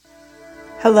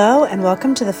Hello and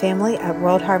welcome to the family at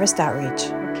World Harvest Outreach.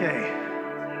 Okay.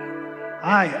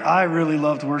 I really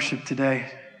loved worship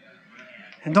today.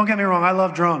 And don't get me wrong, I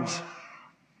love drums.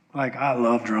 I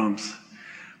love drums.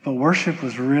 But worship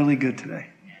was really good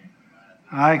today.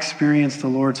 I experienced the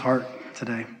Lord's heart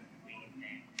today.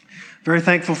 Very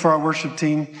thankful for our worship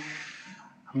team.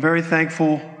 I'm very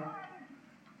thankful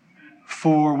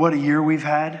for what a year we've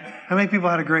had. How many people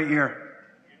had a great year?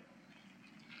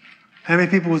 How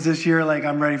many people was this year like,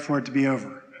 I'm ready for it to be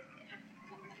over?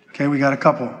 Okay, we got a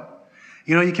couple.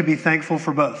 You know, you can be thankful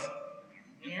for both.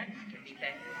 Yeah, you can be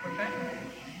thankful for both.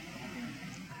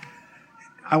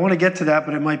 I want to get to that,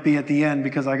 but it might be at the end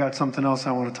because I got something else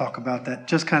I want to talk about that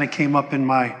just kind of came up in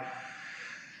my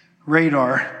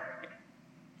radar.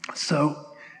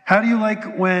 So, how do you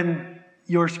like when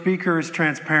your speaker is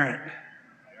transparent?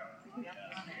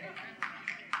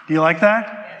 Do you like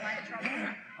that?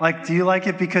 Do you like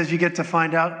it because you get to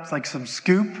find out like some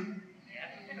scoop?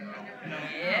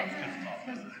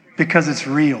 Because it's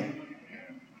real.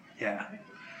 Yeah.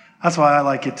 That's why I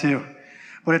like it too.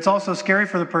 But it's also scary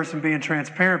for the person being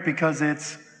transparent because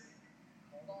it's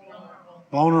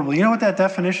vulnerable. You know what that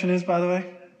definition is, by the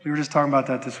way? We were just talking about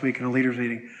that this week in a leaders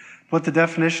meeting. What the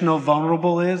definition of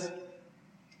vulnerable is? It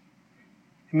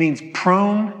means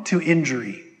prone to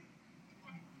injury.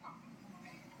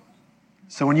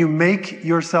 So when you make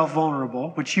yourself vulnerable,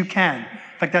 which you can,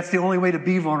 in fact, that's the only way to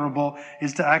be vulnerable,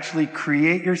 is to actually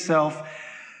create yourself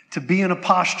to be in a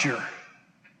posture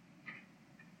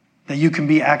that you can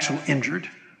be actually injured.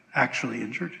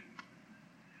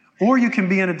 Or you can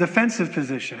be in a defensive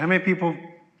position. How many people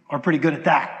are pretty good at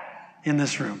that in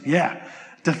this room? Yeah.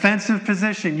 Defensive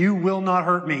position. You will not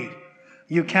hurt me.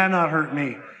 You cannot hurt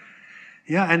me.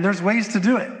 Yeah, and there's ways to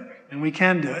do it, and we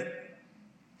can do it.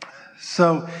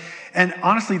 So, and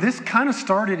honestly, this kind of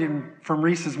started from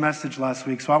Reese's message last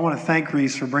week. So I want to thank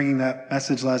Reese for bringing that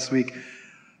message last week.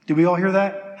 Did we all hear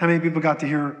that? How many people got to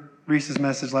hear Reese's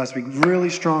message last week? Really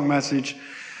strong message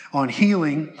on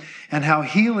healing and how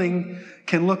healing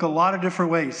can look a lot of different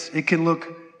ways. It can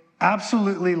look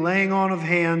absolutely laying on of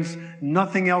hands,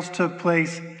 nothing else took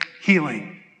place,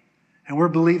 healing. And we're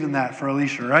believing that for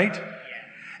Alicia, right? Yeah.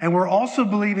 And we're also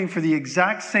believing for the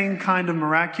exact same kind of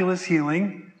miraculous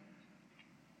healing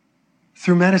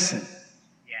through medicine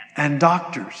and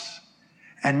doctors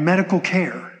and medical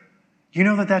care. You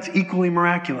know that that's equally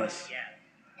miraculous. Yeah.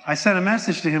 I sent a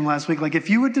message to him last week,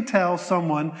 if you were to tell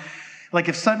someone,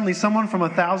 if suddenly someone from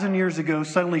 1,000 years ago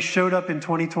suddenly showed up in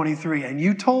 2023 and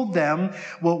you told them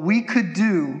what we could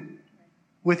do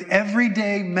with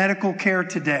everyday medical care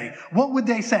today, what would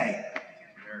they say?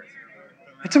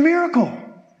 It's a miracle.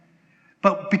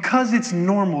 But because it's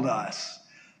normal to us,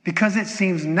 because it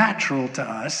seems natural to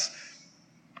us,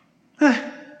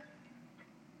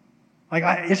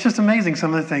 it's just amazing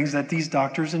some of the things that these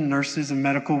doctors and nurses and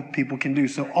medical people can do.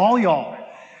 So all y'all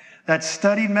that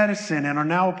studied medicine and are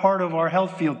now a part of our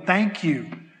health field, thank you.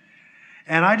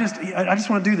 And I just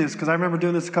want to do this because I remember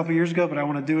doing this a couple years ago, but I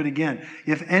want to do it again.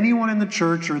 If anyone in the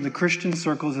church or the Christian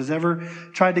circles has ever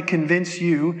tried to convince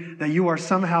you that you are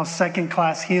somehow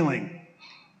second-class healing,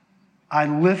 I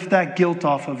lift that guilt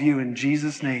off of you in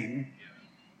Jesus' name.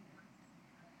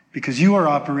 Because you are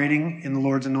operating in the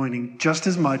Lord's anointing just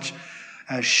as much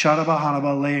as Shadaba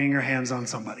Hanaba laying your hands on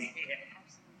somebody.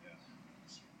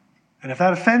 And if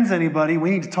that offends anybody, we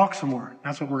need to talk some more.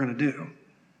 That's what we're going to do.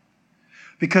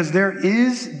 Because there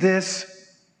is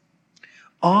this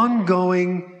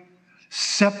ongoing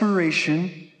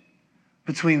separation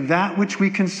between that which we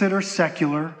consider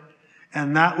secular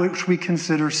and that which we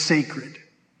consider sacred.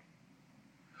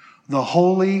 The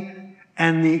holy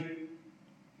and the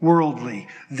worldly,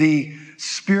 the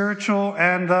spiritual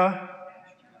and the...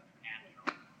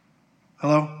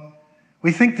 Hello?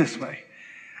 We think this way.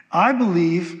 I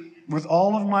believe with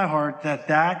all of my heart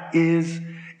that is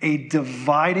a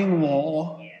dividing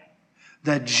wall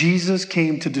that Jesus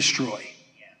came to destroy.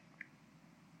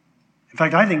 In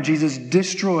fact, I think Jesus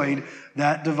destroyed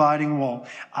that dividing wall.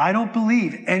 I don't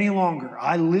believe any longer,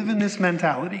 I live in this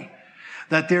mentality,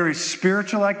 that there is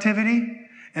spiritual activity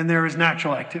and there is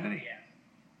natural activity.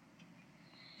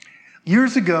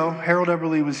 Years ago, Harold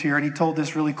Eberle was here and he told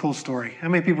this really cool story. How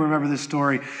many people remember this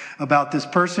story about this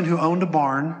person who owned a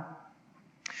barn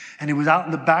and he was out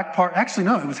in the back part? Actually,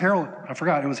 no, it was Harold. I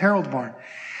forgot. It was Harold's barn.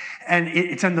 And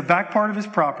it's in the back part of his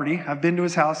property. I've been to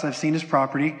his house. I've seen his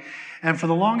property. And for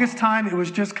the longest time, it was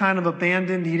just kind of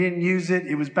abandoned. He didn't use it.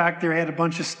 It was back there. He had a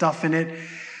bunch of stuff in it.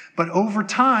 But over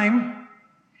time,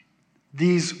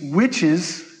 these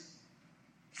witches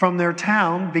from their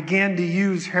town began to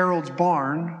use Harold's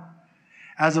barn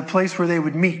as a place where they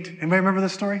would meet. Anybody remember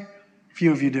this story? A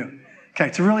few of you do. Okay,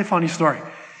 it's a really funny story.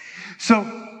 So,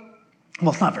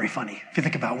 well, it's not very funny if you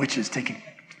think about witches taking...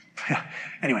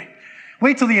 Anyway,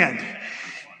 wait till the end.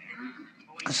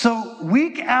 So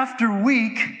week after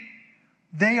week,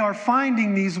 they are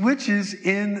finding these witches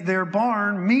in their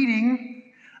barn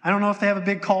meeting. I don't know if they have a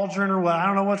big cauldron or what. I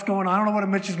don't know what's going on. I don't know what a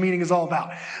witch's meeting is all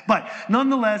about. But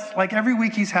nonetheless, like every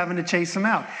week, he's having to chase them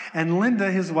out. And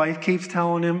Linda, his wife, keeps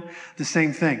telling him the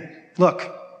same thing. Look,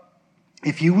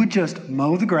 if you would just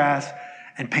mow the grass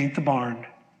and paint the barn,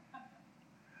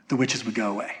 the witches would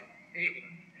go away.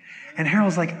 And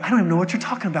Harold's like, I don't even know what you're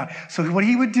talking about. So what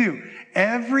he would do,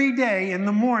 every day in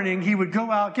the morning, he would go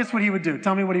out. Guess what he would do?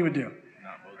 Tell me what he would do.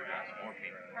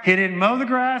 He didn't mow the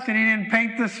grass and he didn't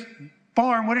paint this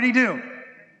barn. What did he do?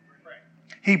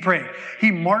 He prayed.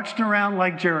 He marched around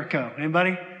like Jericho.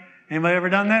 Anybody ever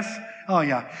done this? Oh,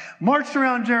 yeah. Marched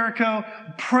around Jericho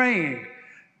praying,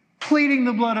 pleading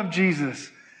the blood of Jesus.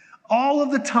 All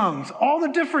of the tongues, all the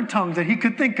different tongues that he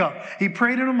could think of. He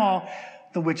prayed in them all.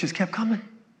 The witches kept coming.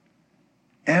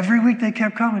 Every week they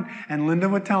kept coming. And Linda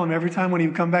would tell him every time when he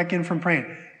would come back in from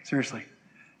praying, seriously,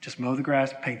 just mow the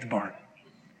grass, paint the barn.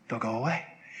 They'll go away.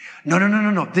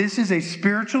 No. This is a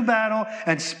spiritual battle,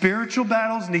 and spiritual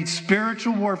battles need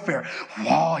spiritual warfare.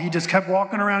 Wow, he just kept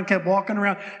walking around.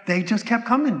 They just kept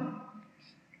coming.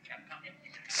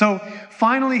 So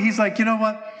finally he's like, you know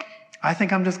what? I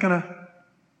think I'm just going to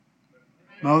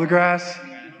mow the grass,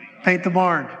 paint the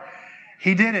barn.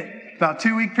 He did it. About a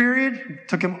 2-week period. It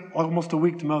took him almost a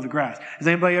week to mow the grass. Has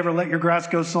anybody ever let your grass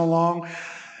go so long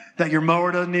that your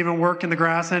mower doesn't even work in the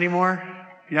grass anymore?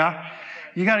 Yeah?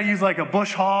 You got to use like a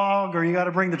bush hog, or you got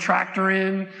to bring the tractor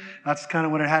in. That's kind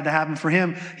of what it had to happen for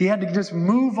him. He had to just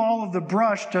move all of the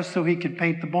brush just so he could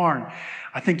paint the barn.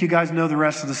 I think you guys know the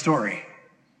rest of the story.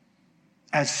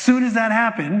 As soon as that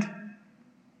happened,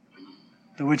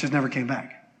 the witches never came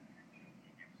back.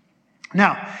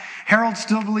 Now, Harold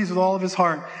still believes with all of his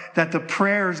heart that the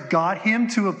prayers got him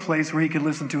to a place where he could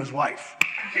listen to his wife.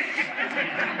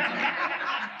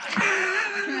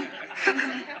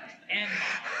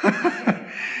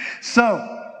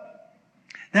 So,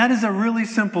 that is a really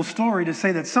simple story to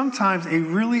say that sometimes a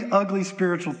really ugly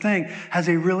spiritual thing has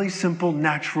a really simple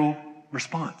natural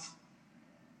response.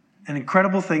 And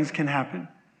incredible things can happen.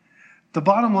 The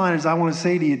bottom line is, I want to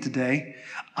say to you today,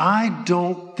 I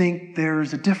don't think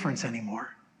there's a difference anymore.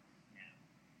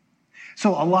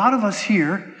 So a lot of us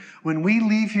here, when we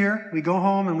leave here, we go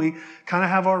home and we kind of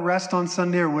have our rest on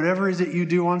Sunday or whatever it is that you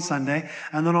do on Sunday.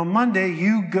 And then on Monday,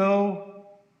 you go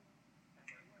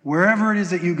wherever it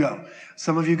is that you go.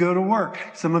 Some of you go to work.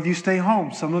 Some of you stay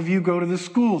home. Some of you go to the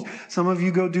schools. Some of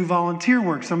you go do volunteer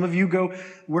work. Some of you go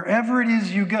wherever it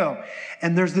is you go.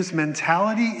 And there's this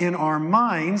mentality in our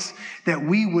minds that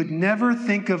we would never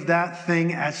think of that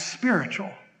thing as spiritual.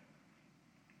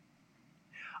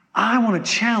 I want to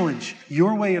challenge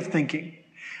your way of thinking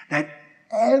that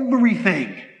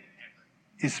everything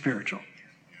is spiritual.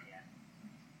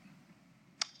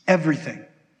 Everything.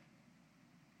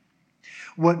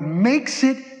 What makes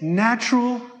it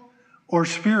natural or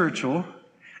spiritual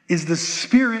is the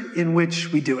spirit in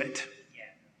which we do it.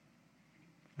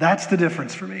 That's the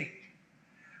difference for me.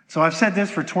 So I've said this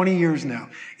for 20 years now.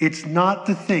 It's not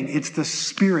the thing, it's the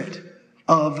spirit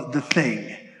of the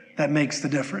thing that makes the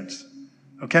difference.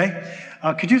 Okay?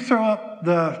 Could you throw up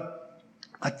the...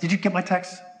 did you get my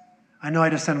text? I know I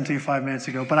just sent them to you 5 minutes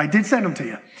ago, but I did send them to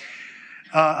you.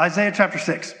 Isaiah chapter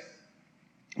 6.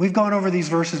 We've gone over these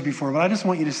verses before, but I just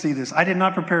want you to see this. I did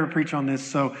not prepare to preach on this,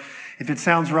 so if it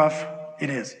sounds rough, it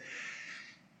is.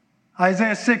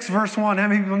 Isaiah 6, verse 1. How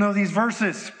many people know these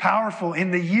verses? Powerful.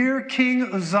 In the year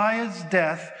King Uzziah's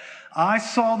death, I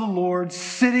saw the Lord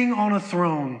sitting on a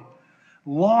throne,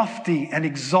 lofty and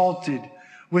exalted,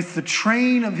 with the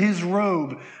train of his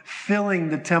robe filling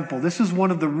the temple. This is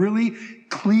one of the really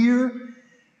clear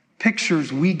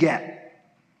pictures we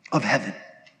get of heaven.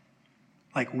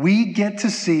 Like, we get to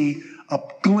see a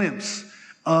glimpse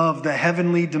of the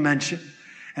heavenly dimension.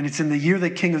 And it's in the year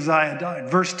that King Uzziah died.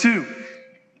 Verse 2,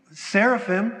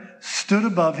 seraphim stood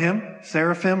above him.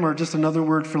 Seraphim are just another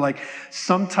word for like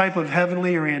some type of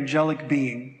heavenly or angelic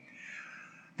being.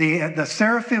 The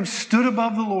seraphim stood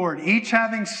above the Lord, each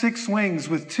having 6 wings.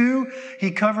 With 2,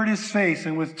 he covered his face,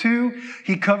 and with 2,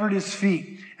 he covered his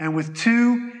feet, and with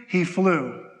 2, he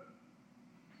flew.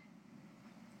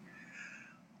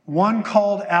 One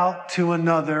called out to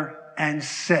another and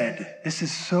said, this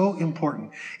is so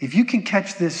important. If you can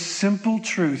catch this simple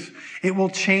truth, it will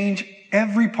change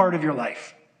every part of your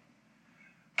life.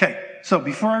 Okay, so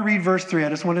before I read verse 3, I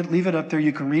just want to leave it up there.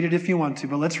 You can read it if you want to,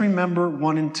 but let's remember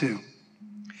 1 and 2.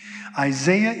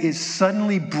 Isaiah is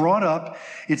suddenly brought up.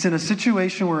 It's in a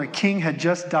situation where a king had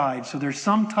just died. So there's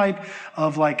some type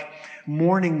of like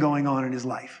mourning going on in his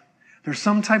life. There's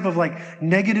some type of like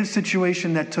negative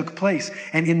situation that took place.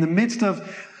 And in the midst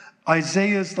of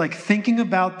Isaiah's like thinking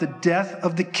about the death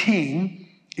of the king,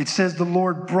 it says the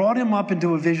Lord brought him up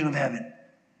into a vision of heaven.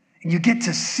 And you get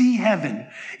to see heaven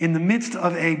in the midst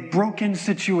of a broken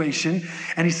situation.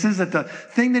 And he says that the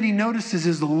thing that he notices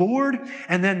is the Lord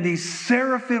and then these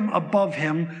seraphim above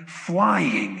him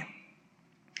flying.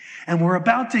 And we're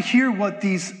about to hear what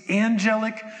these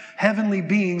angelic heavenly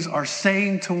beings are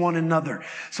saying to one another.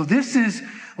 So this is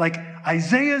like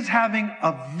Isaiah's having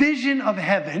a vision of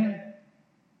heaven,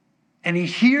 and he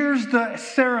hears the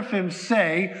seraphim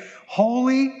say,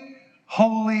 "Holy,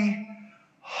 holy,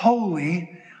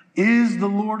 holy is the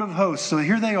Lord of hosts." So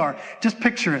here they are. Just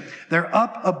picture it. They're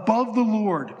up above the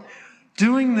Lord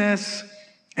doing this,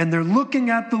 and they're looking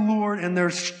at the Lord, and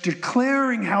they're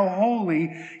declaring how holy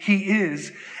he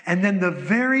is. And then the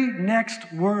very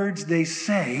next words they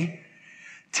say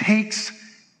takes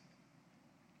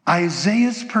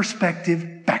Isaiah's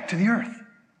perspective back to the earth.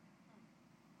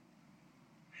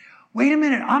 Wait a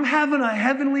minute, I'm having a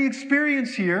heavenly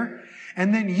experience here.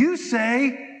 And then you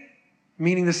say,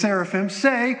 meaning the seraphim,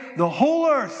 say, the whole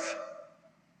earth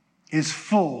is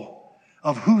full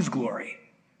of whose glory?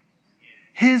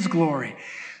 His glory.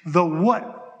 The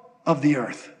what of the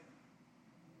earth?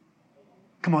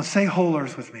 Come on, say whole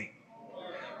earth with me.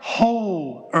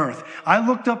 Whole earth. I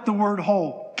looked up the word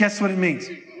whole. Guess what it means?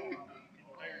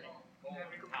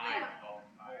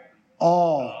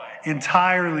 All.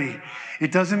 Entirely.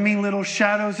 It doesn't mean little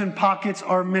shadows and pockets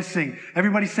are missing.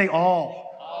 Everybody say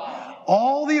all.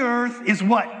 All the earth is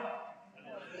what?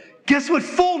 Guess what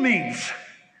full means?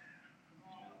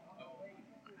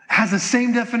 Has the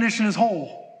same definition as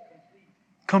whole.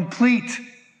 Complete.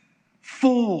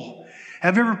 Full.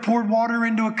 Have you ever poured water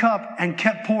into a cup and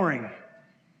kept pouring?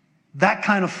 That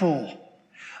kind of full.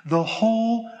 The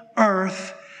whole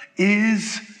earth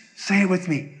is, say it with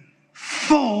me,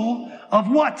 full of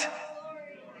what?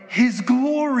 His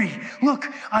glory. Look,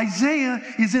 Isaiah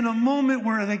is in a moment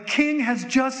where the king has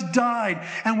just died,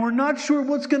 and we're not sure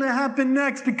what's going to happen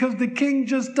next because the king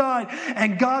just died.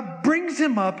 And God brings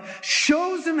him up,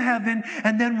 shows him heaven,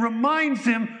 and then reminds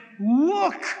him,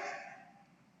 look,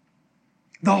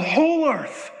 the whole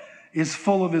earth is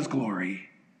full of his glory.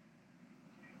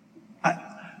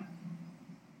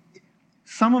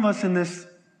 Some of us in this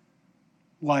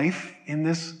life, in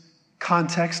this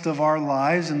context of our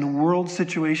lives and the world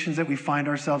situations that we find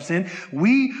ourselves in,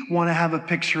 we want to have a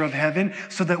picture of heaven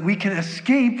so that we can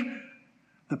escape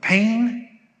the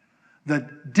pain, the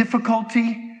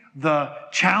difficulty, the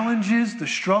challenges, the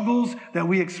struggles that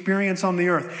we experience on the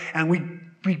earth. And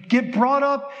we get brought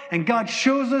up and God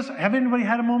shows us. Have anybody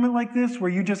had a moment like this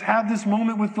where you just have this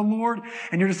moment with the Lord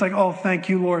and you're just like, oh, thank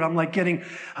you, Lord. I'm getting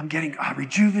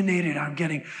rejuvenated. I'm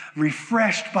getting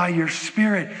refreshed by your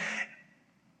Spirit.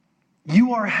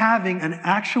 You are having an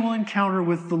actual encounter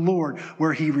with the Lord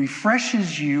where he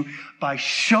refreshes you by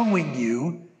showing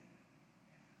you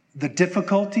the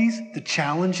difficulties, the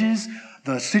challenges,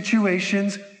 the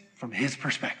situations from his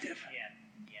perspective.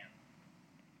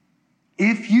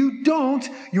 If you don't,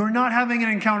 you're not having an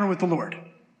encounter with the Lord.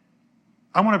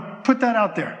 I want to put that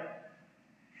out there.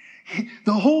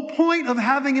 The whole point of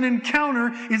having an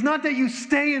encounter is not that you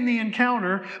stay in the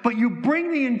encounter, but you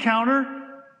bring the encounter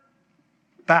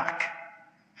back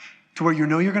to where you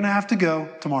know you're going to have to go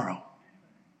tomorrow.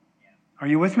 Are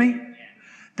you with me?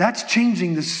 That's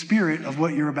changing the spirit of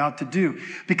what you're about to do.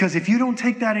 Because if you don't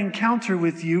take that encounter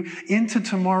with you into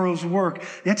tomorrow's work,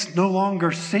 it's no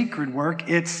longer sacred work.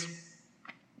 It's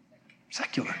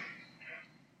secular.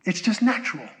 It's just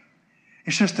natural.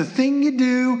 It's just a thing you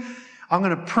do. I'm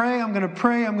going to pray, I'm going to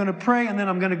pray, I'm going to pray, and then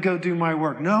I'm going to go do my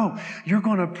work. No, you're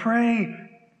going to pray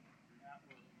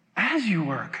as you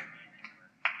work.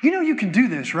 You know you can do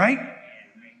this, right?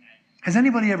 Has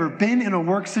anybody ever been in a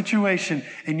work situation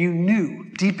and you knew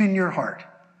deep in your heart,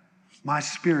 my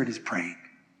spirit is praying.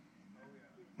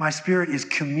 My spirit is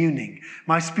communing.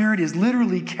 My spirit is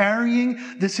literally carrying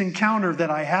this encounter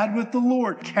that I had with the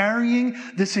Lord, carrying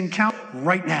this encounter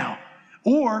right now.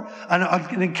 Or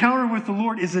an encounter with the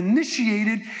Lord is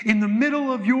initiated in the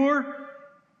middle of your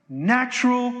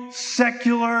natural,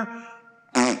 secular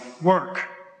work.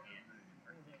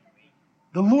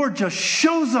 The Lord just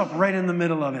shows up right in the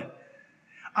middle of it.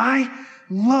 I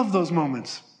love those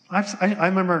moments. I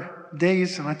remember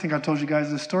days, and I think I told you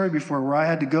guys this story before, where I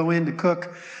had to go in to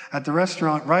cook at the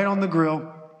restaurant right on the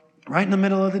grill, right in the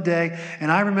middle of the day.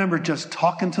 And I remember just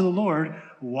talking to the Lord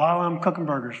while I'm cooking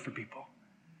burgers for people.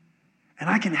 And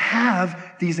I can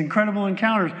have these incredible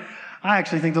encounters. I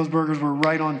actually think those burgers were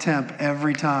right on temp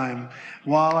every time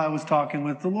while I was talking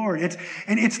with the Lord.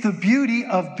 It's the beauty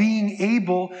of being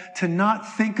able to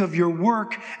not think of your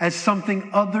work as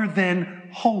something other than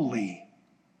holy.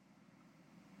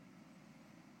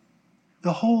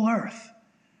 The whole earth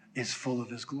is full of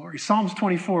his glory. Psalms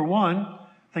 24:1, I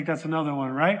think that's another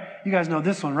one, right? You guys know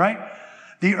this one, right?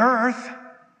 The earth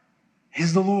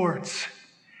is the Lord's,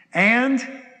 and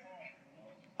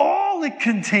all it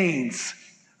contains,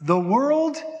 the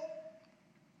world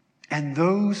and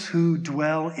those who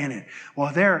dwell in it.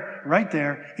 Well, right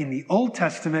there in the Old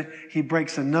Testament, he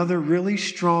breaks another really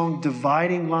strong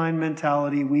dividing line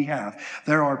mentality we have.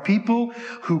 There are people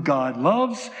who God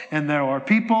loves, and there are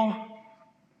people...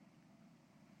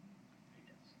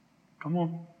 Come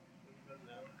on.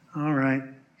 All right.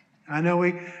 I know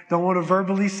we don't want to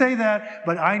verbally say that,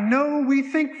 but I know we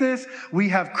think this. We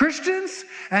have Christians,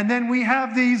 and then we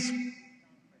have these...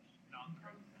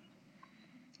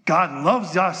 God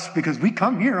loves us because we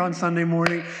come here on Sunday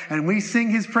morning and we sing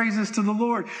his praises to the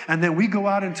Lord. And then we go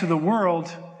out into the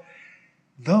world.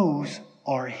 Those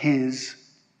are his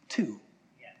too.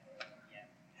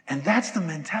 And that's the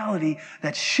mentality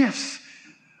that shifts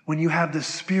when you have the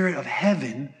Spirit of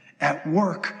heaven at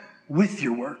work with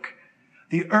your work.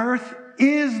 The earth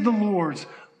is the Lord's,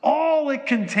 all it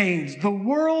contains, the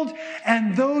world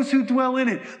and those who dwell in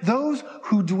it. Those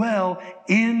who dwell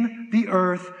in the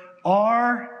earth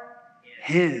are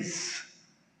his.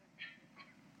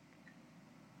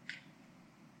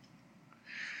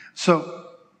 So,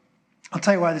 I'll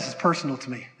tell you why this is personal to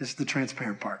me. This is the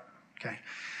transparent part, okay?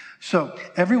 So,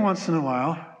 every once in a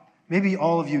while, maybe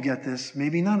all of you get this,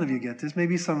 maybe none of you get this,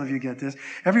 maybe some of you get this.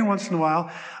 Every once in a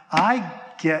while, I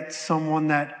get someone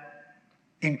that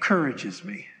encourages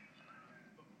me.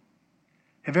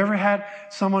 Have you ever had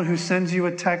someone who sends you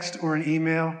a text or an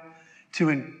email to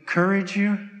encourage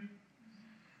you?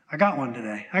 I got one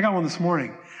today. I got one this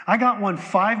morning. I got one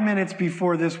 5 minutes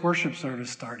before this worship service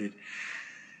started.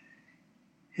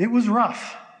 It was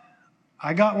rough.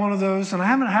 I got one of those, and I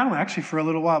haven't had one actually for a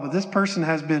little while, but this person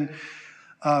has been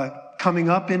coming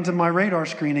up into my radar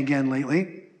screen again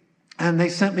lately, and they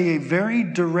sent me a very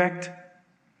direct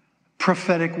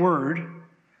prophetic word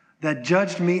that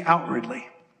judged me outwardly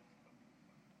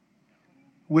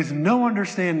with no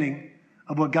understanding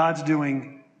of what God's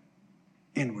doing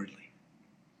inwardly.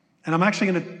 And I'm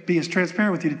actually going to be as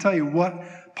transparent with you to tell you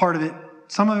what part of it,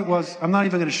 some of it was, I'm not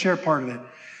even going to share part of it,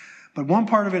 but one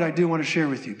part of it I do want to share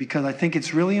with you because I think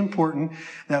it's really important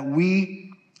that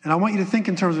and I want you to think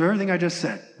in terms of everything I just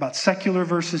said, about secular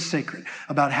versus sacred,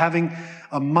 about having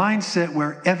a mindset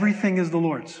where everything is the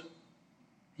Lord's.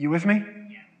 You with me?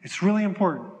 Yeah. It's really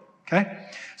important, okay?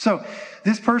 So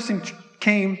this person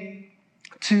came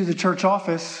to the church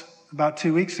office about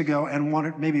 2 weeks ago and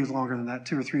wanted, maybe it was longer than that,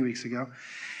 2 or 3 weeks ago,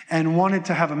 and wanted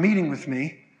to have a meeting with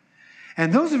me.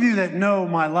 And those of you that know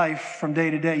my life from day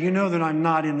to day, you know that I'm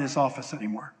not in this office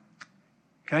anymore.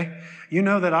 Okay? You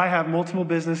know that I have multiple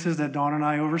businesses that Dawn and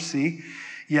I oversee,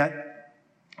 yet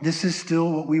this is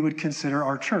still what we would consider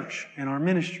our church and our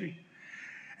ministry.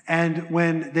 And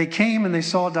when they came and they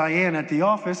saw Diane at the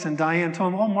office, and Diane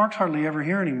told them, oh, Mark's hardly ever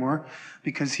here anymore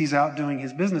because he's out doing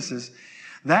his businesses,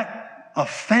 that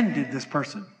offended this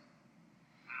person.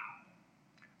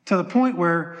 To the point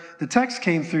where the text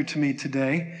came through to me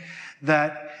today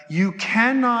that you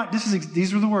cannot,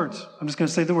 these were the words, I'm just going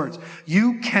to say the words.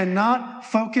 You cannot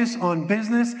focus on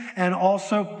business and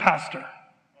also pastor.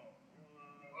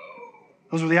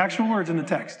 Those were the actual words in the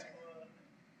text.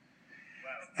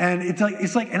 And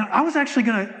it's like, and I was actually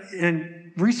going to,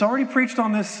 and Reese already preached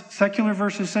on this secular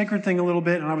versus sacred thing a little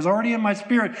bit, and I was already in my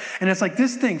spirit, and it's like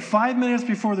this thing, 5 minutes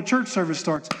before the church service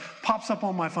starts, pops up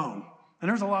on my phone. And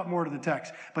there's a lot more to the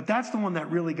text, but that's the one that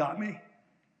really got me.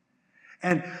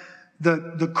 And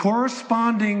the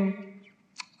corresponding,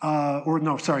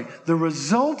 the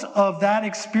result of that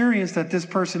experience that this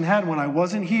person had when I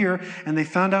wasn't here and they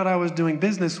found out I was doing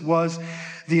business was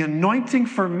the anointing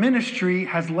for ministry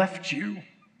has left you.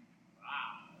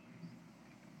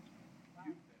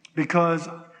 Because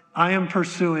I am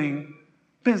pursuing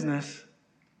business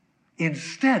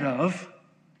instead of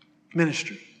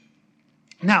ministry.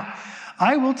 Now,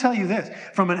 I will tell you this,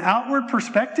 from an outward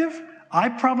perspective, I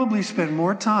probably spend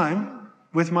more time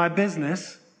with my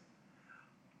business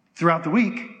throughout the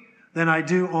week than I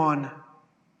do on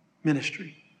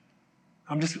ministry.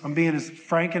 I'm being as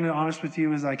frank and honest with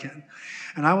you as I can.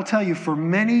 And I will tell you, for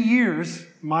many years,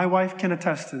 my wife can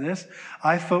attest to this,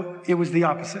 it was the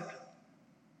opposite.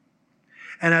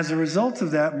 And as a result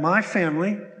of that, my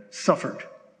family suffered.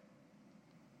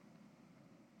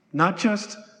 Not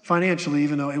just financially,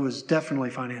 even though it was definitely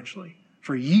financially.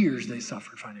 For years they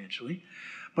suffered financially.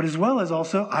 But as well as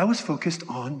also, I was focused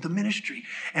on the ministry.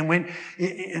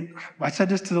 And I said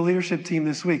this to the leadership team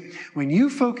this week, when you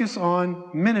focus on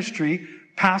ministry,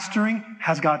 pastoring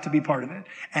has got to be part of it.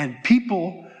 And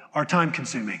people are time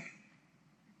consuming.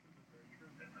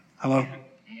 Hello?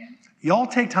 Y'all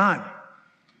take time.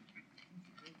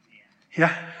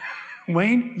 Yeah.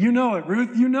 Wayne, you know it.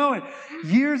 Ruth, you know it.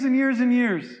 Years and years and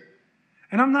years.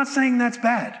 And I'm not saying that's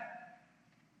bad.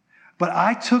 But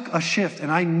I took a shift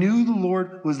and I knew the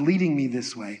Lord was leading me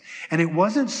this way. And it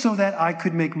wasn't so that I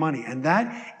could make money. And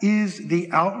that is the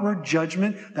outward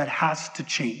judgment that has to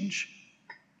change.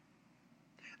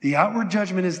 The outward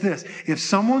judgment is this. If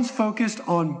someone's focused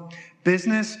on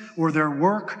business or their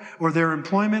work or their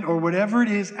employment or whatever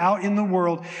it is out in the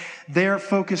world, they're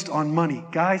focused on money.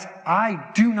 Guys,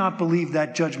 I do not believe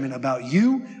that judgment about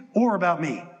you or about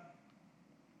me,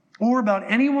 or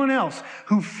about anyone else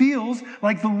who feels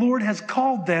like the Lord has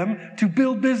called them to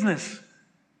build business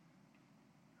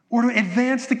or to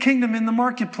advance the kingdom in the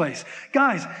marketplace.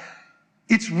 Guys,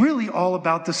 it's really all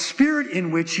about the spirit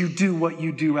in which you do what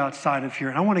you do outside of here.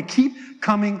 And I want to keep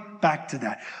coming back to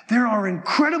that. There are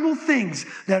incredible things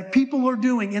that people are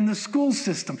doing in the school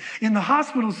system, in the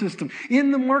hospital system, in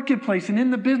the marketplace, and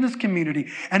in the business community.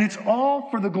 And it's all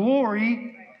for the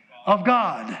glory of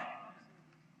God.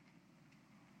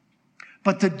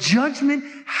 But the judgment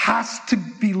has to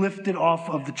be lifted off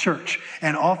of the church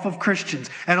and off of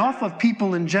Christians and off of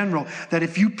people in general, that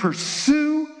if you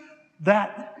pursue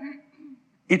that,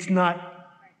 it's not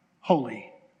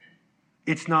holy.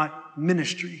 It's not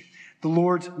ministry. The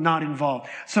Lord's not involved.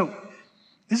 So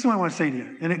this is what I want to say to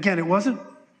you. And again, I don't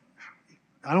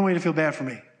want you to feel bad for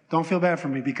me. Don't feel bad for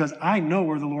me, because I know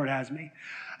where the Lord has me.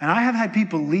 And I have had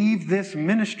people leave this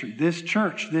ministry, this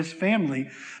church, this family,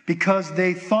 because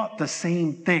they thought the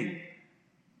same thing.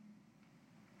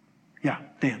 Yeah,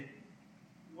 Dan.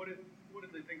 What did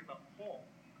they think about Paul?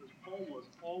 Because Paul was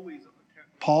always a tent.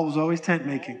 Paul was always tent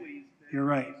making. You're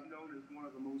right. He's known as one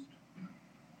of the most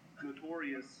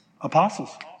notorious apostles.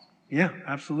 Yeah,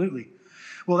 absolutely.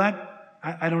 Well,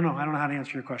 I don't know. I don't know how to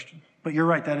answer your question. But you're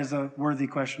right. That is a worthy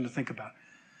question to think about.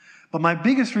 But my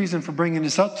biggest reason for bringing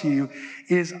this up to you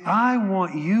is I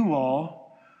want you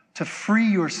all to free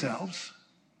yourselves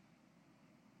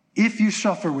if you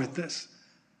suffer with this.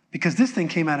 Because this thing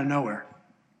came out of nowhere.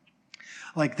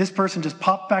 Like, this person just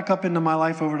popped back up into my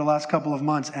life over the last couple of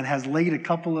months and has laid a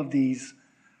couple of these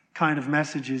kind of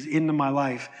messages into my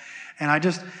life. And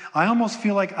I almost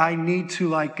feel like I need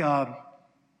to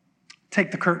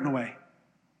take the curtain away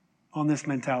on this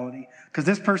mentality. Because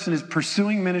this person is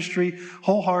pursuing ministry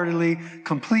wholeheartedly,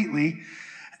 completely.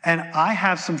 And I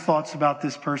have some thoughts about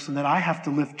this person that I have to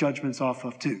lift judgments off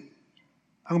of too.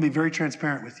 I'm going to be very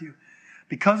transparent with you.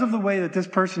 Because of the way that this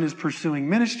person is pursuing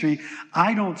ministry,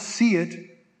 I don't see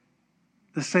it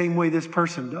the same way this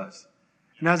person does.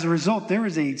 And as a result, there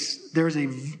is a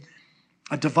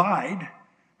divide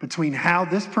between how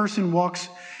this person walks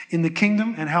in the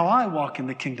kingdom and how I walk in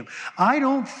the kingdom. I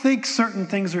don't think certain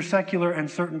things are secular and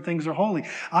certain things are holy.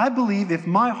 I believe if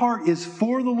my heart is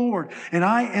for the Lord and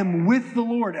I am with the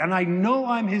Lord and I know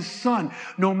I'm his son,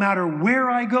 no matter where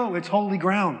I go, it's holy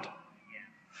ground.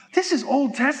 This is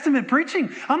Old Testament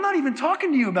preaching. I'm not even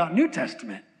talking to you about New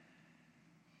Testament.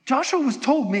 Joshua was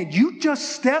told, man, you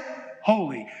just step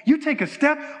holy. You take a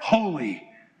step holy.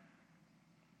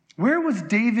 Where was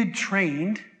David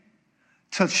trained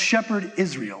to shepherd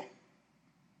Israel?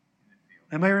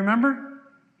 Anybody remember?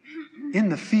 In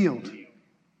the field.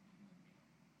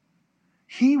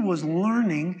 He was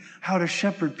learning how to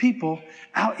shepherd people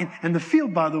out in, and the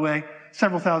field, by the way,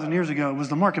 several thousand years ago, was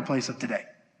the marketplace of today.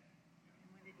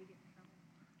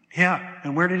 Yeah,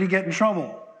 and where did he get in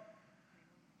trouble?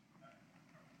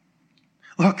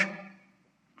 Look,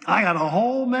 I got a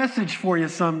whole message for you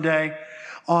someday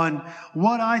on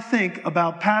what I think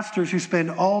about pastors who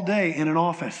spend all day in an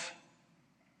office.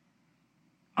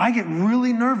 I get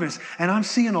really nervous, and I'm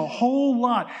seeing a whole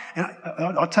lot. And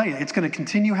I'll tell you, it's going to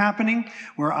continue happening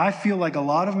where I feel like a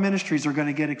lot of ministries are going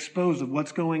to get exposed of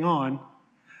what's going on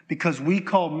because we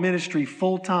call ministry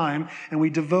full-time, and we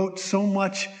devote so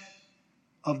much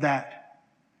of that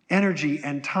energy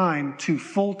and time to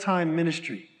full-time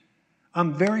ministry.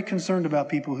 I'm very concerned about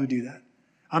people who do that.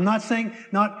 I'm not saying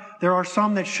there are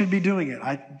some that should be doing it.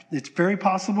 It's very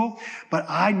possible, but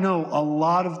I know a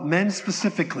lot of men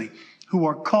specifically who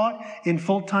are caught in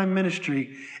full-time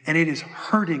ministry, and it is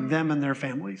hurting them and their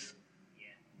families.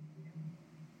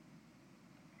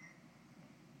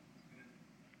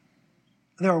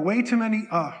 There are way too many,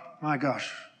 oh my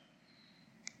gosh.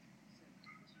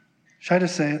 Should I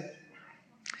just say it?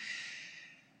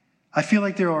 I feel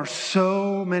like there are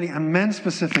so many, and men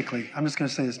specifically, I'm just going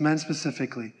to say this, men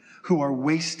specifically, who are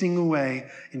wasting away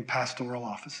in pastoral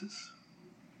offices.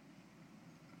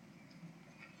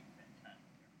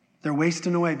 They're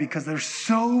wasting away because there's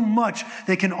so much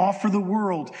they can offer the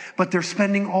world, but they're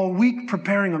spending all week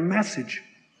preparing a message.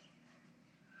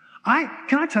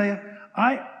 Can I tell you,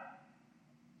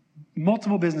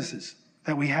 multiple businesses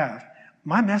that we have,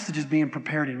 my message is being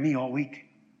prepared in me all week.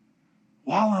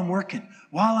 While I'm working,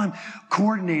 while I'm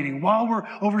coordinating, while we're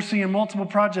overseeing multiple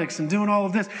projects and doing all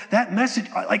of this, that message,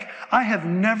 I have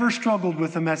never struggled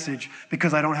with a message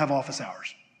because I don't have office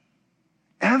hours.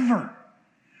 Ever.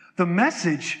 The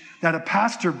message that a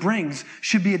pastor brings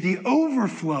should be the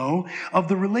overflow of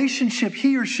the relationship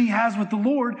he or she has with the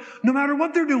Lord, no matter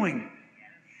what they're doing.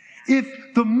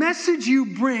 If the message you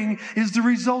bring is the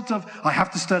result of, I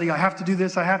have to study, I have to do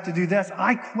this, I have to do this,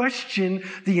 I question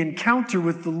the encounter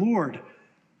with the Lord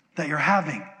that you're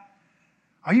having.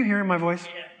 Are you hearing my voice?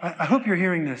 I hope you're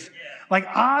hearing this. Like,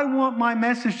 I want my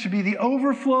message to be the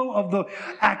overflow of the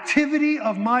activity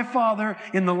of my Father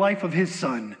in the life of His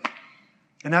Son.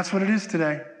 And that's what it is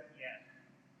today.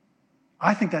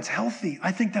 I think that's healthy.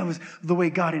 I think that was the way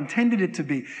God intended it to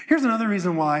be. Here's another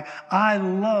reason why I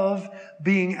love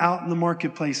being out in the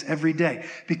marketplace every day.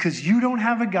 Because you don't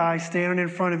have a guy standing in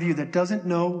front of you that doesn't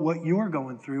know what you're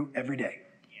going through every day.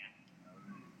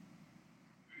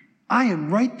 I am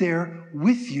right there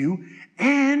with you,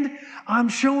 and I'm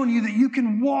showing you that you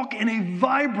can walk in a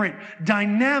vibrant,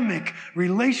 dynamic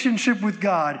relationship with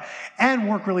God and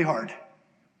work really hard.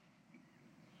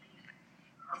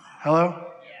 Hello?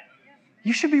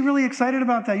 You should be really excited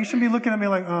about that. You shouldn't be looking at me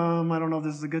like, I don't know if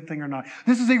this is a good thing or not.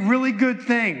 This is a really good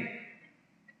thing.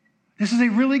 This is a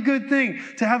really good thing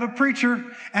to have a preacher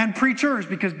and preachers,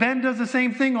 because Ben does the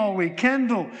same thing all week.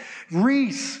 Kendall,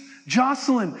 Reese,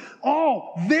 Jocelyn,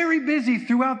 all very busy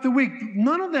throughout the week.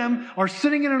 None of them are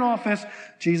sitting in an office.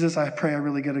 Jesus, I pray I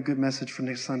really get a good message for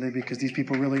next Sunday because these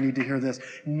people really need to hear this.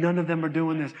 None of them are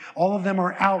doing this. All of them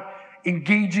are out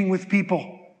engaging with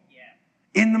people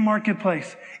in the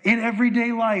marketplace, in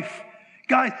everyday life.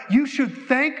 Guys, you should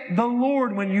thank the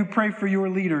Lord when you pray for your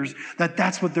leaders that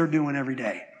that's what they're doing every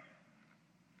day.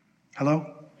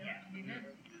 Hello?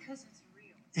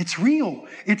 It's real.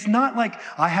 It's not like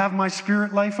I have my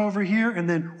spirit life over here and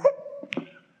then whoop,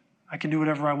 I can do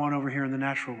whatever I want over here in the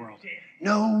natural world.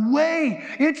 No way.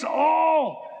 It's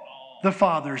all the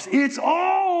Father's. It's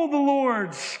all the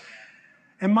Lord's.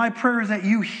 And my prayer is that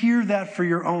you hear that for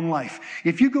your own life.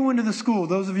 If you go into the school,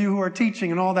 those of you who are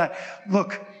teaching and all that,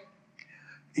 look,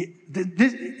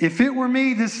 if it were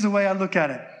me, this is the way I look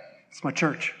at it. It's my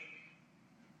church.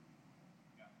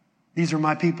 These are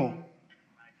my people.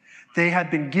 They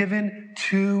have been given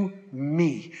to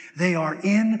me. They are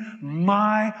in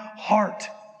my heart,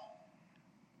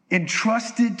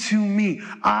 entrusted to me.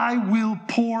 I will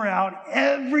pour out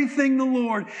everything the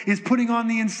Lord is putting on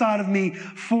the inside of me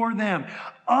for them.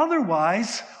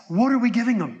 Otherwise, what are we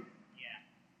giving them?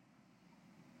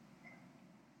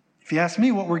 If you ask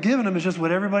me, what we're giving them is just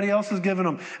what everybody else is giving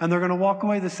them. And they're going to walk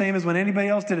away the same as when anybody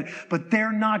else did it. But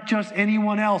they're not just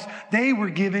anyone else. They were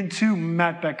given to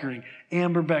Matt Beckering,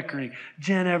 Amber Beckering,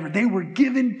 Jen Everett. They were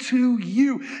given to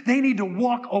you. They need to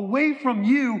walk away from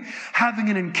you having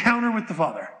an encounter with the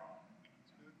Father.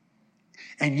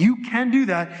 And you can do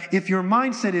that if your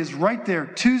mindset is right there,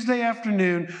 Tuesday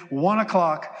afternoon, 1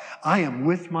 o'clock, I am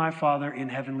with my Father in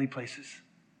heavenly places.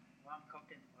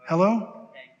 Hello?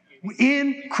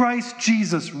 In Christ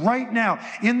Jesus, right now,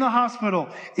 in the hospital,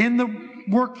 in the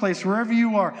workplace, wherever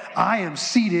you are, I am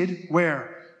seated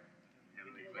where?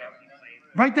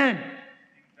 Right then.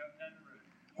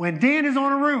 When Dan is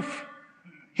on a roof,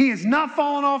 he is not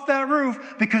falling off that roof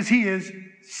because he is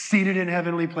seated in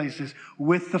heavenly places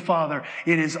with the Father.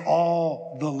 It is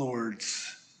all the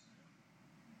Lord's.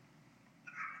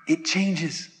 It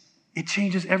changes. It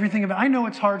changes everything about it. I know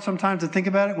it's hard sometimes to think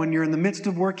about it when you're in the midst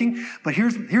of working, but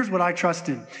here's what I trust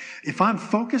in. If I'm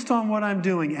focused on what I'm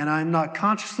doing and I'm not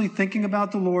consciously thinking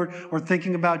about the Lord or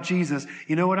thinking about Jesus,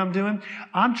 you know what I'm doing?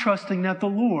 I'm trusting that the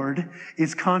Lord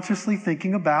is consciously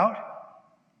thinking about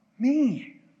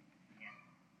me.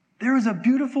 There is a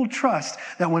beautiful trust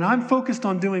that when I'm focused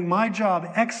on doing my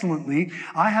job excellently,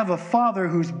 I have a Father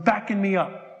who's backing me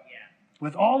up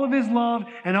with all of His love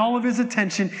and all of His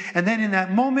attention. And then in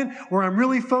that moment where I'm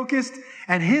really focused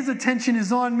and His attention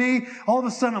is on me, all of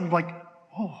a sudden I'm like,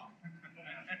 oh,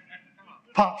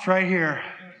 pops right here.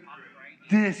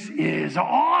 This is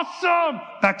awesome.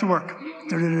 Back to work.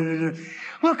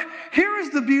 Look, here is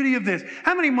the beauty of this.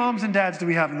 How many moms and dads do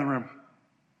we have in the room?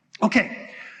 Okay,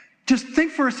 just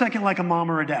think for a second like a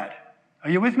mom or a dad. Are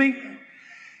you with me?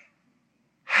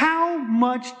 How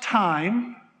much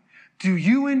time do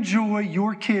you enjoy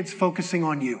your kids focusing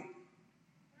on you?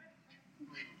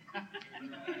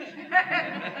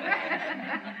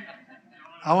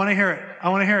 I want to hear it. I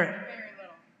want to hear it. Very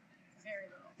little. Very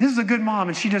little. This is a good mom,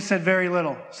 and she just said very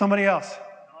little. Somebody else?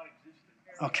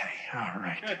 Okay, all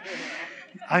right.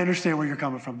 I understand where you're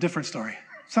coming from. Different story.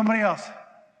 Somebody else?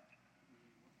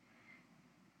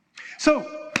 So,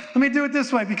 let me do it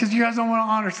this way because you guys don't want to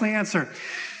honestly answer.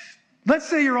 Let's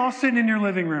say you're all sitting in your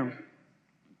living room,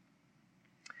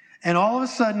 and all of a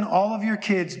sudden, all of your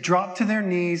kids drop to their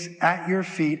knees at your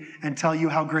feet and tell you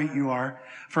how great you are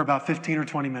for about 15 or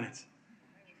 20 minutes.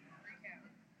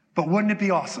 But wouldn't it be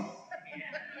awesome?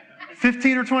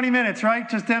 15 or 20 minutes, right?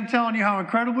 Just them telling you how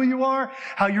incredible you are,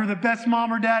 how you're the best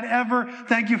mom or dad ever.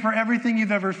 Thank you for everything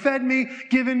you've ever fed me,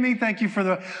 given me. Thank you for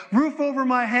the roof over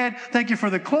my head. Thank you for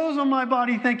the clothes on my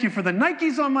body. Thank you for the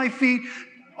Nikes on my feet.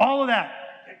 All of that.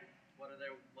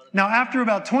 Now, after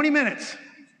about 20 minutes,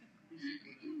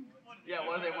 Yeah,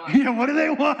 what do they want? yeah, what do they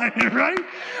want, right?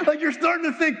 Like you're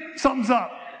starting to think something's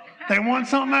up. They want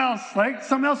something else, like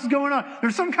something else is going on.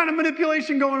 There's some kind of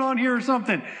manipulation going on here or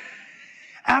something.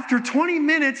 After 20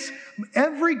 minutes,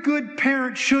 every good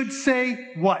parent should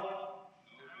say what?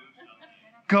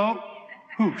 Go.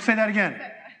 Who? Say that again.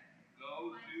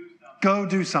 Go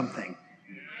do something.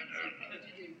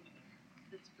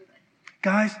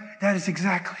 Guys, that is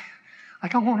exactly.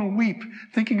 Like I want to weep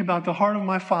thinking about the heart of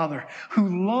my Father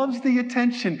who loves the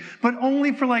attention, but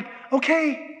only for like,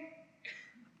 okay,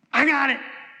 I got it.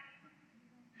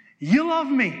 You love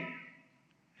me.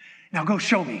 Now go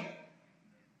show me.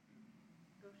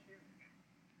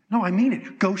 No, I mean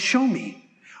it. Go show me.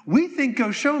 We think go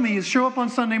show me is show up on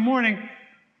Sunday morning.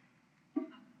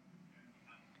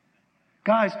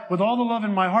 Guys, with all the love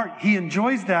in my heart, he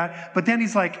enjoys that, but then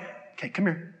he's like, okay, come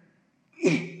here.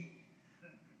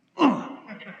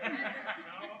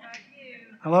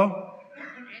 Hello?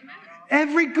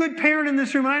 Every good parent in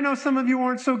this room, and I know some of you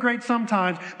aren't so great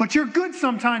sometimes, but you're good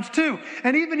sometimes too.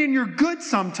 And even in your good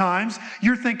sometimes,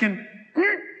 you're thinking,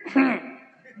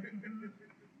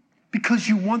 because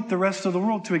you want the rest of the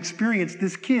world to experience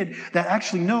this kid that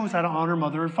actually knows how to honor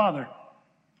mother and father.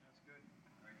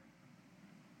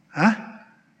 Huh?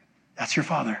 That's your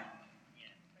father.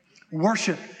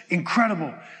 Worship,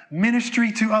 incredible.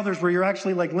 Ministry to others where you're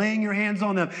actually like laying your hands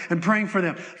on them and praying for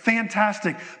them.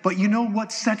 Fantastic. But you know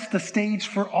what sets the stage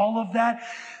for all of that?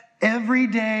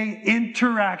 Everyday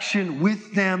interaction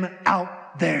with them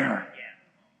out there.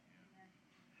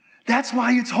 That's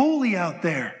why it's holy out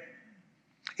there.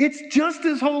 It's just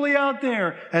as holy out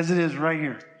there as it is right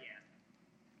here.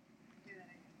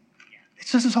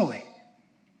 It's just as holy.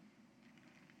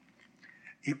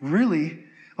 It really,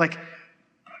 like,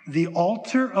 the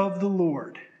altar of the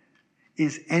Lord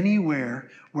is anywhere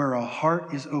where a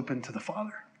heart is open to the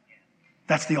Father.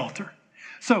 That's the altar.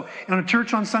 So, in a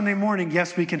church on Sunday morning,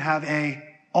 yes, we can have a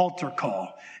altar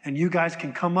call. And you guys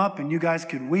can come up and you guys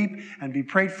can weep and be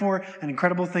prayed for and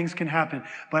incredible things can happen.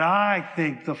 But I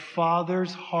think the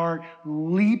Father's heart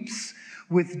leaps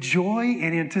with joy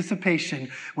and anticipation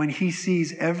when he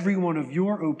sees every one of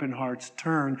your open hearts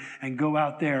turn and go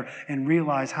out there and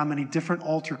realize how many different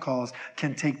altar calls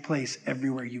can take place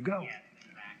everywhere you go.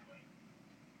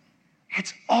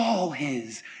 It's all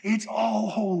his. It's all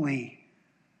holy.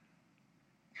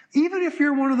 Even if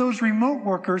you're one of those remote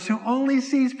workers who only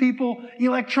sees people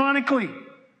electronically,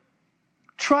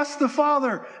 trust the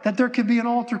Father that there could be an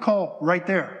altar call right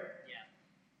there.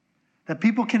 That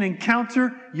people can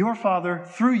encounter your Father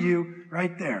through you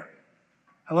right there.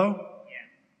 Hello?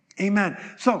 Yeah. Amen.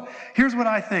 So here's what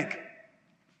I think.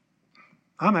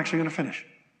 I'm actually going to finish.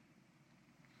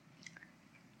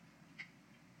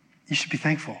 You should be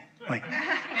thankful. Like,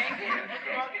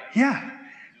 yeah,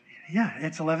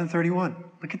 it's 11:31.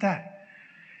 Look at that.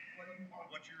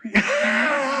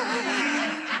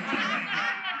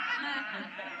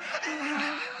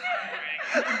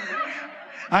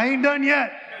 I ain't done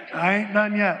yet.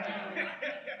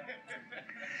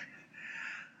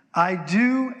 I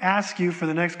do ask you for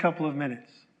the next couple of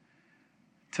minutes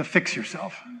to fix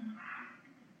yourself.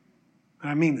 And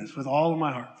I mean this with all of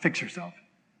my heart. Fix yourself.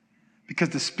 Because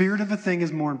the spirit of a thing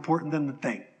is more important than the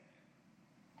thing.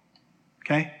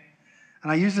 Okay?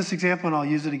 And I use this example and I'll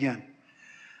use it again.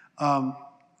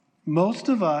 Most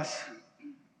of us,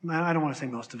 I don't want to say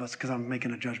most of us because I'm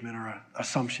making a judgment or an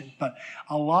assumption, but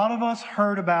a lot of us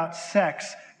heard about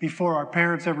sex before our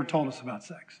parents ever told us about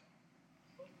sex.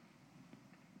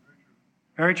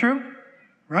 Very true?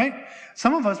 Right?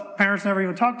 Some of us, parents never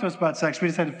even talked to us about sex. We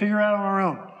just had to figure it out on our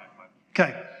own.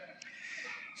 Okay.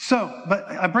 So, but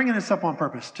I'm bringing this up on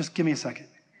purpose. Just give me a second.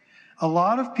 A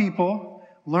lot of people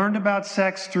learned about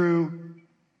sex through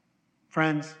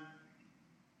friends,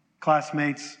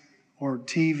 classmates, or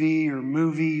TV or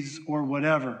movies or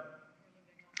whatever.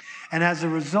 And as a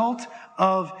result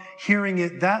of hearing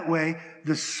it that way,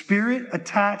 the spirit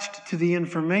attached to the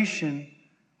information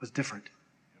was different.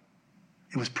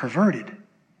 It was perverted.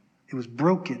 It was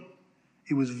broken.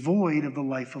 It was void of the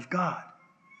life of God.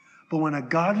 But when a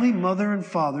godly mother and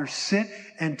father sit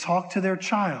and talk to their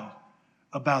child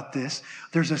about this,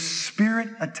 there's a spirit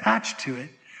attached to it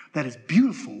that is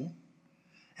beautiful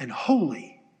and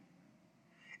holy.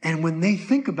 And when they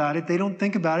think about it, they don't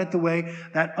think about it the way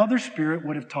that other spirit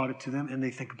would have taught it to them, and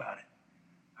they think about it.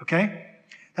 Okay?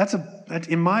 That's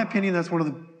in my opinion, that's one of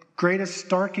the greatest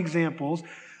stark examples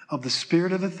of the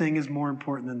spirit of the thing is more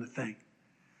important than the thing.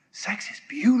 Sex is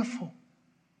beautiful.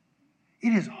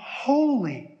 It is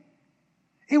holy.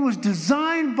 It was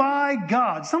designed by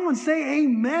God. Someone say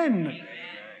amen. Amen.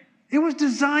 It was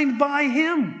designed by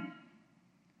Him.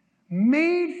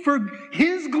 Made for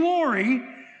His glory,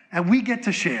 and we get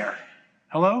to share.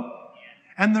 Hello?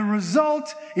 And the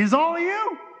result is all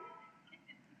you.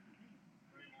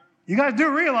 You guys do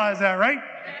realize that, right?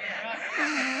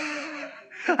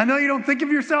 I know you don't think of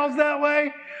yourselves that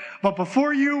way, but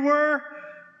before you were,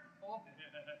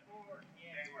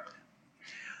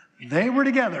 they were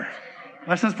together.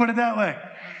 Let's just put it that way.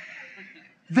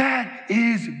 That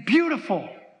is beautiful.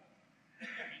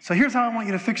 So here's how I want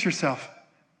you to fix yourself.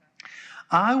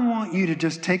 I want you to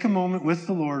just take a moment with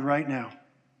the Lord right now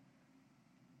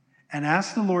and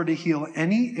ask the Lord to heal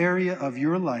any area of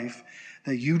your life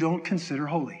that you don't consider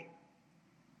holy,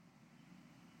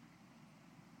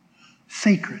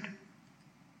 sacred,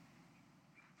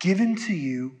 given to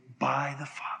you by the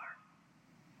Father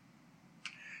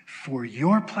for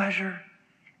your pleasure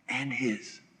and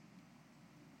His.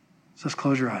 So just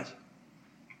close your eyes.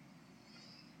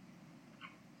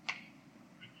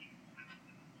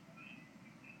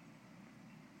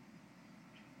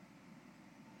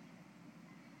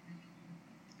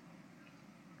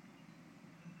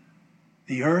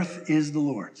 The earth is the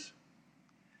Lord's.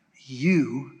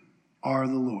 You are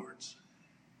the Lord's.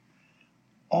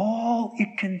 All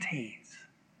it contains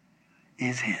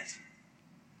is His.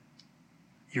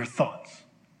 Your thoughts,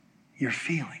 your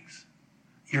feelings,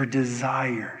 your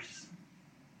desires,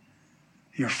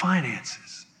 your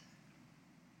finances,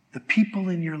 the people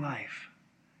in your life,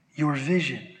 your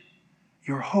vision,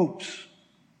 your hopes,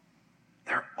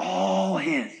 they're all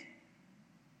His.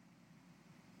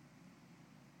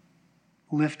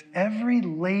 Lift every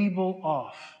label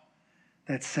off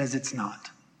that says it's not.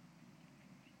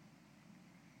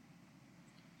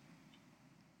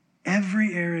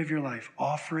 Every area of your life,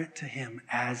 offer it to Him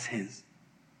as His.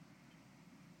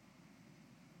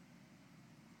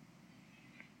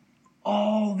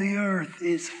 All the earth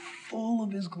is full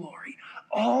of His glory.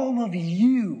 All of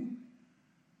you,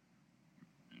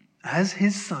 as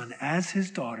His son, as His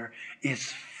daughter,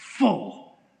 is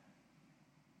full,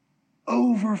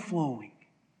 overflowing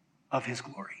of His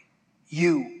glory.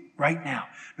 You, right now,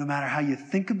 no matter how you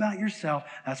think about yourself,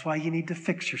 that's why you need to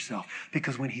fix yourself.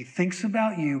 Because when He thinks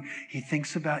about you, He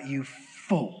thinks about you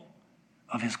full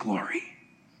of His glory.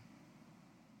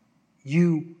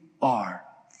 You are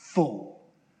full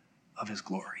of His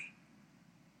glory.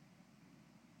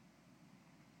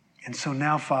 And so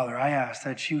now, Father, I ask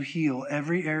that You heal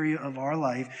every area of our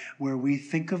life where we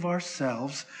think of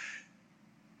ourselves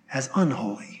as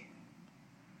unholy,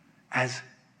 as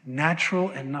natural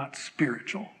and not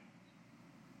spiritual,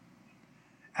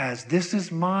 as this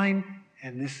is mine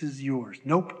and this is yours.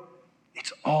 Nope,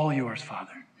 it's all yours,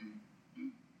 Father.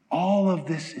 All of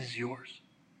this is yours.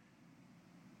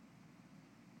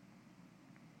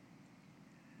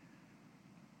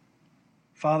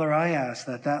 Father, I ask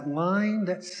that that line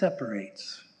that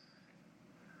separates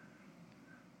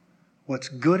what's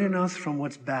good in us from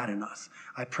what's bad in us,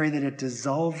 I pray that it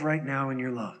dissolve right now in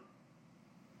Your love.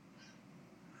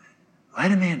 Let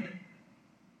Him in.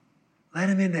 Let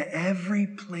Him into every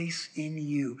place in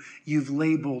you you've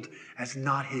labeled as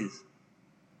not His.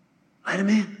 Let Him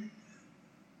in.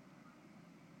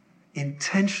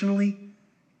 Intentionally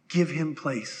give Him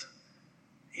place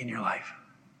in your life.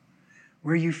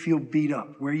 Where you feel beat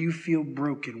up, where you feel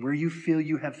broken, where you feel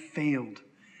you have failed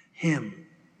Him,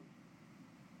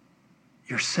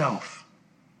 yourself.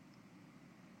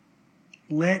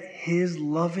 Let His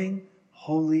loving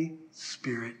Holy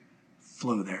Spirit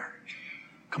flow there.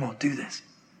 Come on, do this.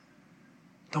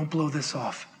 Don't blow this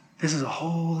off. This is a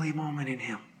holy moment in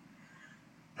Him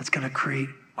that's going to create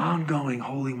ongoing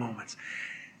holy moments.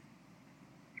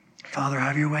 Father,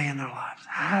 have Your way in our lives.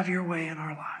 Have Your way in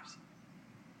our lives.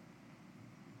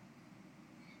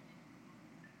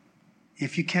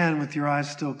 if you can, with your eyes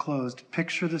still closed,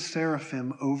 picture the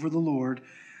seraphim over the Lord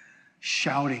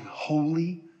shouting,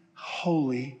 holy,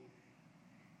 holy,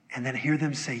 and then hear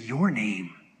them say, your name.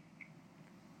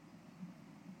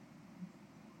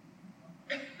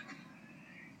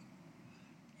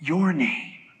 Your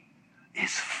name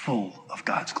is full of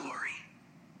God's glory.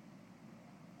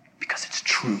 Because it's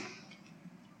true.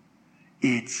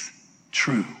 It's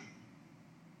true.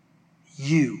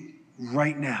 You,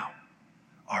 right now,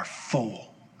 are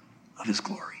full of his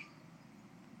glory.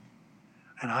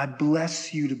 And I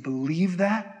bless you to believe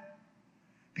that,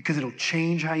 because it'll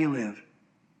change how you live.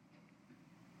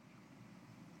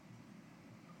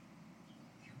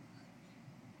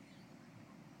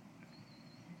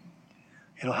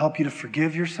 It'll help you to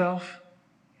forgive yourself.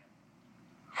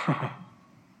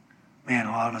 Man,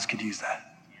 a lot of us could use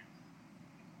that.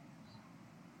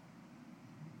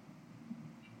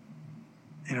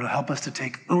 And it'll help us to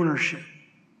take ownership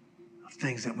of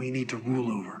things that we need to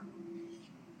rule over.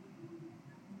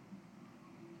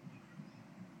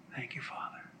 Thank you,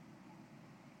 Father.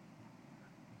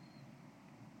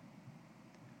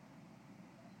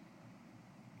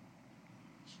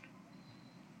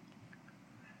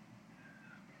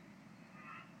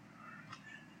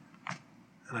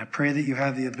 And I pray that you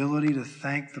have the ability to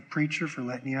thank the preacher for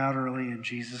letting you out early in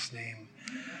Jesus' name.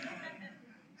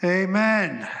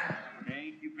 Amen.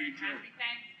 Thank you, preacher. Happy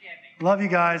Thanksgiving. Love you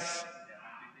guys.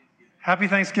 Happy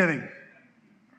Thanksgiving.